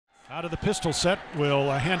Out of the pistol set, will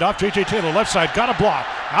hand off. J.J. Taylor, left side, got a block.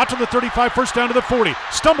 Out to the 35, first down to the 40.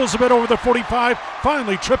 Stumbles a bit over the 45,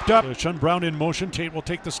 finally tripped up. Shun Brown in motion. Tate will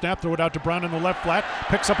take the snap, throw it out to Brown in the left flat.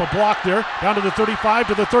 Picks up a block there, down to the 35,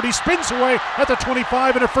 to the 30, spins away at the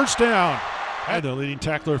 25, and a first down. And the leading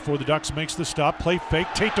tackler for the Ducks makes the stop. Play fake,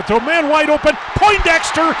 Tate to throw, man wide open.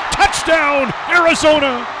 Poindexter, touchdown,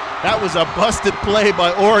 Arizona. That was a busted play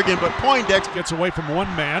by Oregon, but Poindexter gets away from one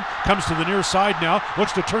man, comes to the near side now,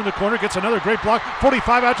 looks to turn the corner, gets another great block,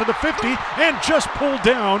 45 out to the 50, and just pulled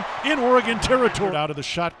down in Oregon territory. Out of the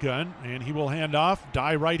shotgun, and he will hand off,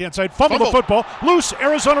 die right-hand side, fumble the football, loose,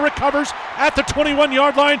 Arizona recovers at the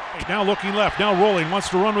 21-yard line. Now looking left, now rolling, wants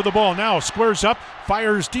to run with the ball, now squares up,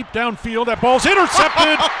 fires deep downfield, that ball's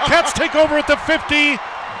intercepted, Cats take over at the 50,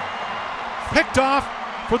 picked off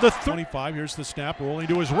for the 25, here's the snap, rolling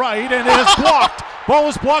to his right, and it is blocked. Ball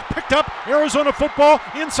is blocked, picked up, Arizona football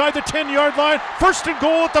inside the 10-yard line. First and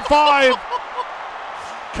goal at the 5.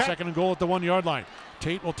 Second and goal at the 1-yard line.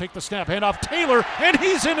 Tate will take the snap, hand off Taylor, and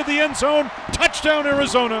he's into the end zone. Touchdown,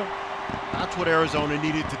 Arizona. That's what Arizona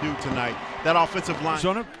needed to do tonight. That offensive line.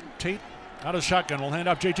 Arizona, Tate out of the shotgun, will hand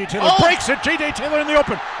off J.J. Taylor, breaks it, J.J. Taylor in the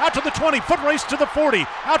open, out to the 20, foot race to the 40,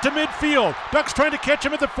 out to midfield, Ducks trying to catch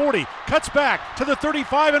him at the 40, cuts back to the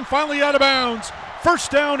 35, and finally out of bounds. First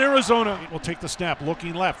down, Arizona. Will take the snap,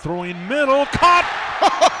 looking left, throwing middle, caught,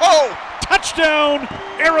 touchdown,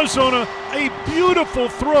 Arizona. A beautiful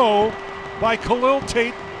throw by Khalil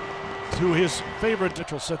Tate to his favorite.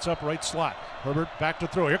 Mitchell sets up right slot, Herbert back to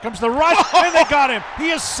throw, here comes the rush, and they got him, he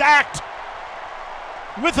is sacked.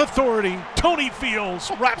 With authority, Tony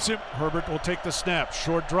Fields wraps him. Herbert will take the snap,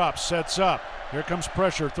 short drop, sets up. Here comes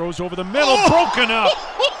pressure, throws over the middle, broken up.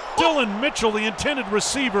 Dylan Mitchell, the intended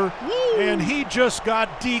receiver, and he just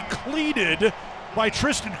got decleated by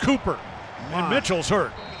Tristan Cooper. And Mitchell's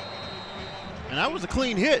hurt. And that was a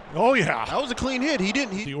clean hit. Oh, yeah. That was a clean hit.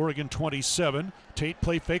 The Oregon 27. Tate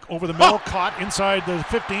play fake over the middle, caught inside the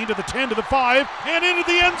 15 to the 10 to the 5, and into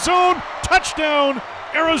the end zone. Touchdown,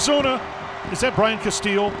 Arizona. Is that Brian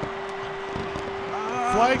Castile?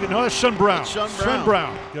 Flag? No, that's Shun Brown. Shun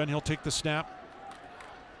Brown. Gun, he'll take the snap.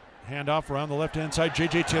 Hand off around the left-hand side.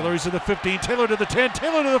 J.J. Taylor, he's at the 15. Taylor to the 10.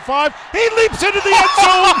 Taylor to the 5. He leaps into the end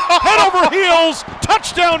zone. Head over heels.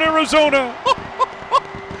 Touchdown, Arizona.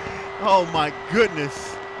 Oh, my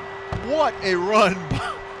goodness. What a run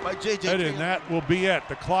by J.J. Taylor. And that will be it.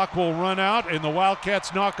 The clock will run out, and the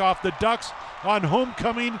Wildcats knock off the Ducks on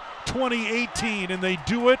homecoming 2018, and they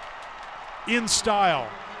do it in style.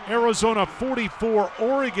 Arizona 44,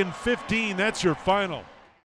 Oregon 15. That's your final.